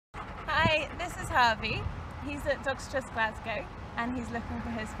Hey, this is Harvey. He's at Dogs Trust Glasgow and he's looking for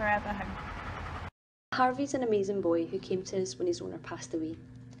his forever home. Harvey's an amazing boy who came to us when his owner passed away.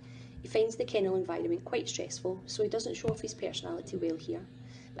 He finds the kennel environment quite stressful, so he doesn't show off his personality well here,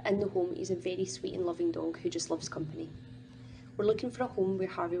 but in the home he's a very sweet and loving dog who just loves company. We're looking for a home where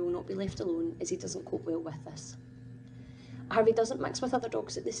Harvey will not be left alone as he doesn't cope well with this. Harvey doesn't mix with other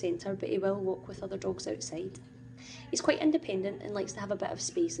dogs at the centre, but he will walk with other dogs outside. He's quite independent and likes to have a bit of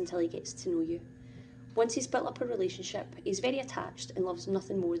space until he gets to know you. Once he's built up a relationship, he's very attached and loves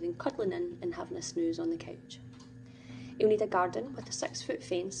nothing more than cuddling in and having a snooze on the couch. He'll need a garden with a 6-foot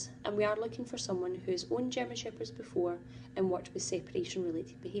fence, and we are looking for someone who has owned German Shepherds before and worked with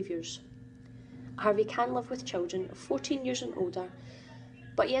separation-related behaviours. Harvey can live with children of 14 years and older,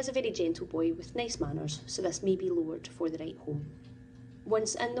 but he is a very gentle boy with nice manners, so this may be lowered for the right home.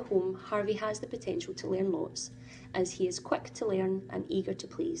 Once in the home, Harvey has the potential to learn lots, as he is quick to learn and eager to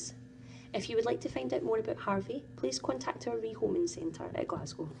please. If you would like to find out more about Harvey, please contact our rehoming centre at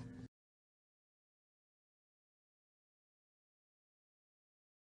Glasgow.